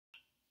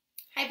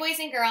Hi, boys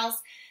and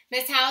girls.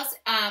 Miss House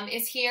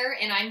is here,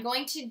 and I'm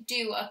going to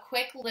do a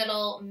quick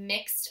little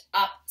mixed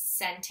up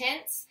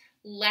sentence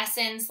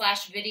lesson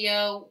slash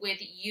video with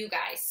you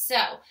guys. So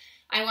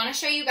I want to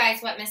show you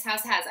guys what Miss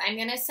House has. I'm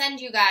going to send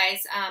you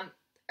guys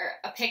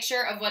a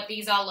picture of what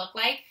these all look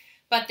like,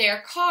 but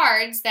they're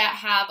cards that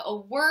have a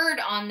word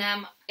on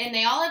them, and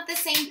they all have the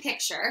same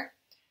picture,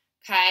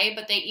 okay,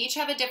 but they each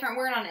have a different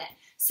word on it.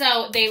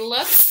 So they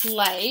look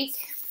like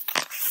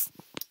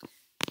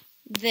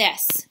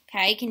this,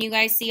 okay? Can you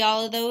guys see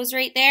all of those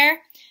right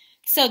there?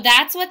 So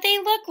that's what they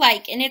look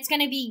like, and it's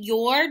going to be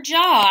your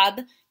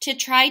job to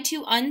try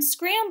to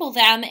unscramble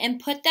them and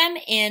put them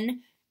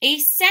in a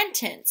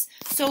sentence.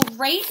 So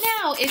right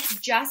now, it's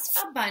just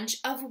a bunch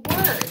of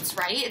words,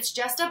 right? It's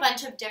just a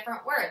bunch of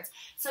different words.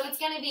 So it's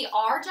going to be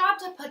our job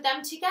to put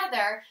them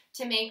together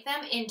to make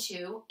them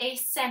into a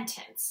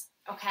sentence.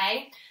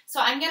 Okay, so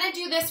I'm going to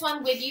do this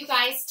one with you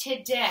guys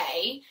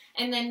today,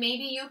 and then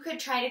maybe you could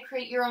try to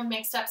create your own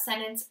mixed up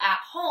sentence at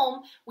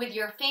home with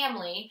your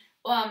family.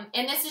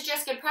 And this is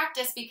just good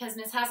practice because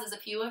Miss House has a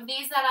few of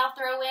these that I'll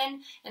throw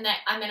in, and that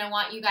I'm going to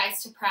want you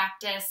guys to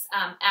practice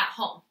at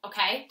home,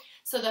 okay?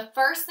 So the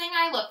first thing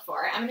I look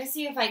for, I'm going to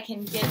see if I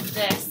can get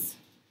this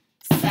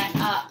set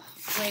up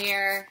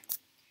where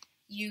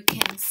you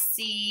can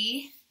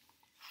see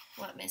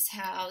what Miss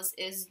House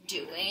is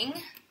doing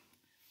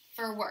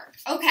for work.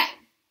 Okay,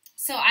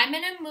 so I'm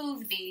going to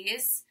move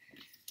these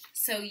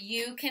so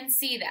you can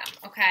see them,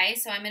 okay?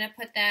 So I'm going to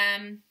put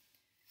them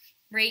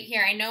right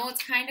here. I know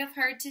it's kind of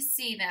hard to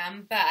see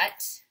them,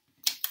 but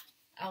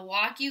I'll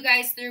walk you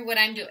guys through what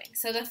I'm doing.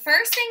 So the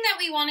first thing that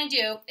we want to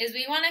do is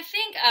we want to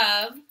think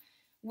of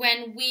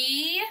when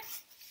we,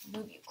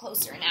 move you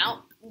closer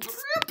now,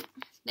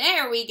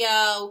 there we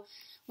go.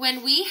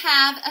 When we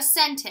have a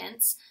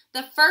sentence,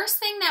 the first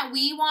thing that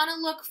we want to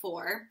look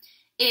for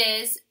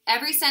is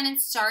every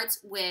sentence starts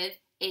with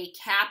a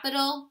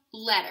capital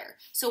letter.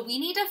 So we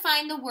need to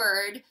find the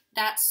word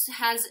that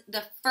has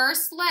the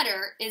first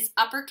letter is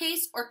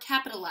uppercase or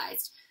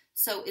capitalized.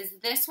 So is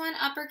this one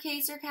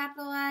uppercase or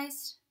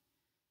capitalized?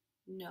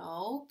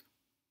 Nope.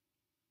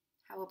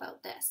 How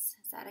about this?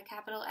 Is that a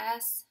capital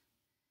S?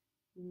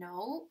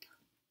 Nope.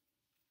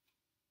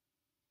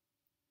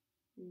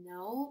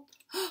 Nope.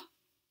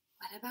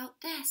 What about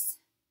this?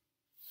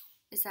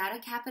 Is that a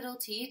capital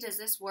T? Does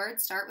this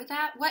word start with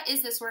that? What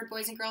is this word,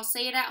 boys and girls?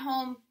 Say it at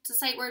home. It's a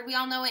sight word. We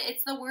all know it.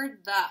 It's the word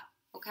the,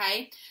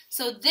 okay?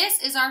 So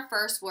this is our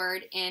first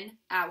word in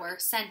our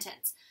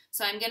sentence.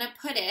 So I'm going to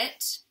put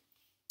it,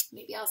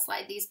 maybe I'll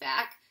slide these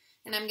back,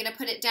 and I'm going to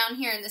put it down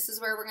here, and this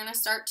is where we're going to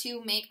start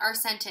to make our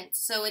sentence.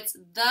 So it's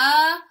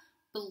the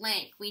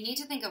blank. We need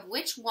to think of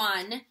which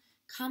one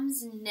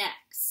comes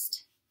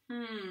next.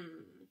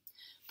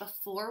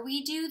 Before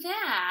we do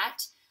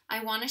that,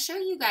 I want to show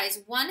you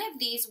guys one of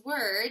these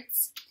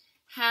words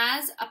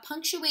has a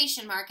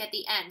punctuation mark at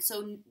the end.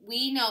 So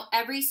we know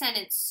every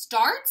sentence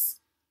starts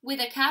with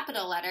a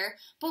capital letter,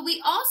 but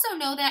we also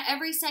know that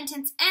every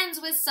sentence ends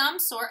with some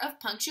sort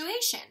of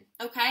punctuation,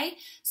 okay?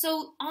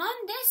 So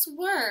on this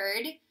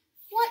word,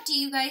 what do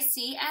you guys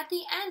see at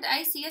the end?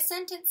 I see a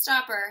sentence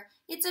stopper.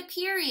 It's a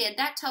period.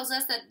 That tells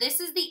us that this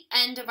is the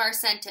end of our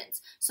sentence.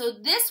 So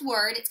this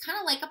word, it's kind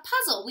of like a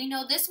puzzle. We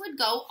know this would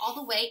go all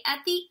the way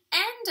at the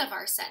end of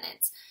our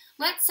sentence.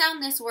 Let's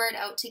sound this word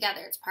out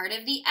together. It's part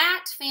of the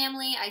at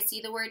family. I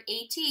see the word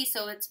at,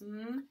 so it's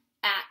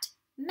at,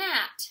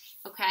 mat,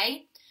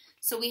 okay?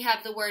 So we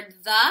have the word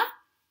the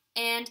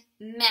and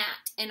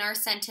mat in our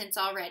sentence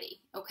already,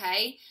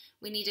 okay?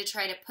 We need to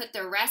try to put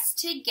the rest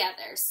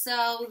together.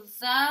 So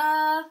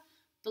the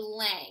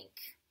blank,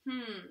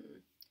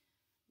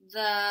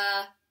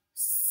 the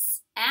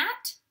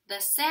at, the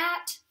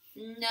sat,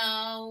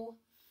 no,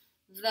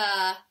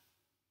 the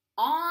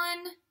on,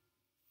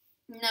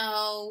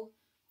 no.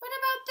 What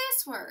about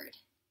this word?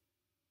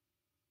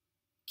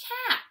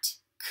 Cat,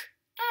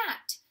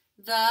 at,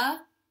 the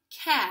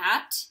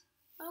cat.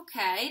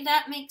 Okay,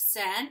 that makes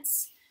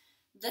sense.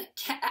 The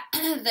cat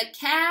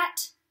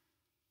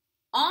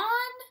on,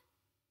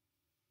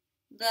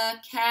 the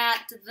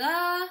cat,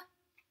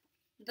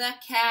 the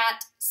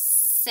cat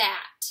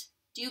sat.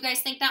 Do you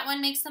guys think that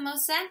one makes the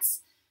most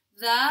sense?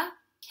 The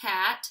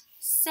cat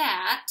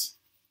sat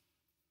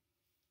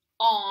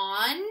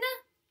on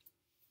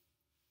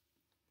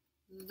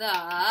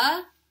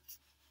the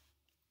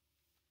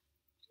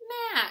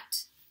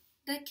mat.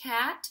 The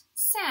cat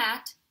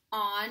sat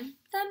on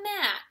the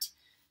mat.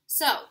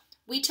 So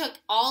we took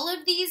all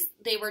of these,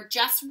 they were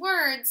just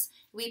words,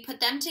 we put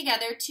them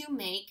together to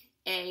make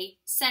a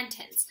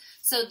sentence.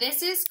 So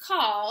this is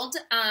called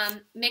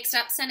mixed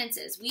up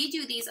sentences. We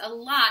do these a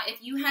lot.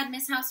 If you had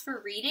Miss House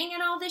for reading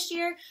and all this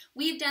year,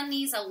 we've done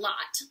these a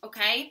lot,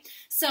 okay?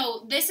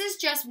 So this is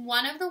just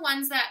one of the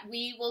ones that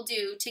we will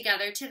do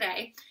together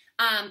today.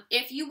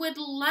 If you would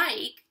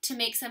like to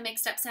make some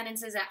mixed up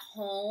sentences at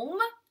home,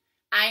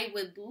 I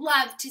would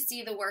love to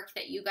see the work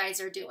that you guys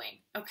are doing,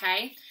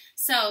 okay?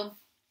 So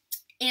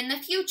in the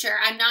future,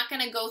 I'm not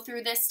going to go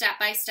through this step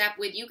by step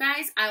with you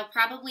guys. I'll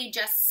probably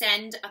just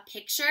send a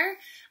picture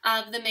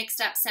of the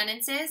mixed up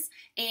sentences,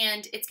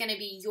 and it's going to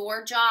be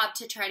your job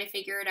to try to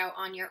figure it out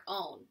on your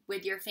own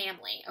with your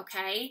family,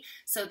 okay?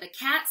 So the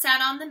cat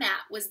sat on the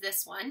mat was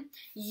this one.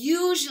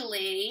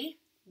 Usually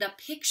the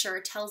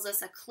picture tells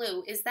us a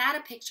clue. Is that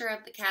a picture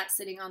of the cat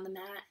sitting on the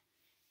mat?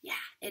 Yeah,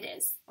 it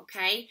is,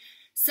 okay?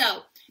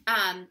 So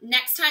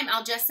next time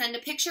I'll just send a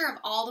picture of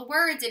all the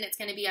words, and it's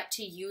going to be up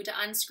to you to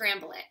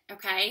unscramble it,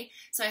 okay?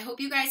 So I hope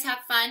you guys have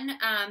fun.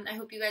 I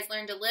hope you guys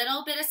learned a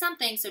little bit of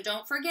something. So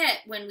don't forget,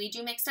 when we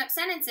do mixed up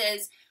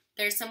sentences,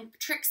 there's some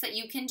tricks that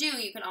you can do.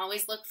 You can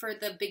always look for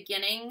the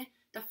beginning.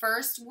 The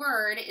first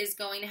word is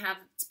going to have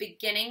its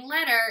beginning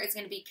letter. It's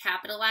going to be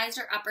capitalized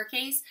or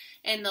uppercase.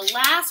 And the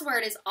last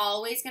word is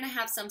always going to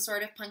have some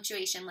sort of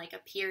punctuation, like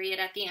a period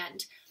at the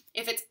end.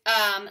 If it's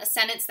a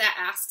sentence that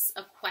asks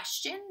a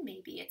question,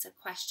 maybe it's a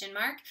question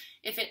mark.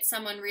 If it's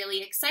someone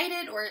really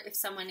excited, or if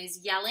someone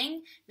is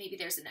yelling, maybe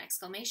there's an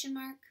exclamation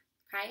mark,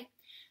 okay?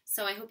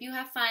 So I hope you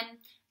have fun.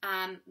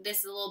 This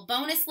is a little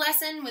bonus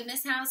lesson with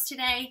Miss House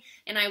today,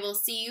 and I will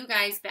see you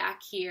guys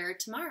back here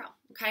tomorrow,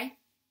 okay?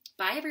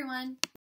 Bye, everyone.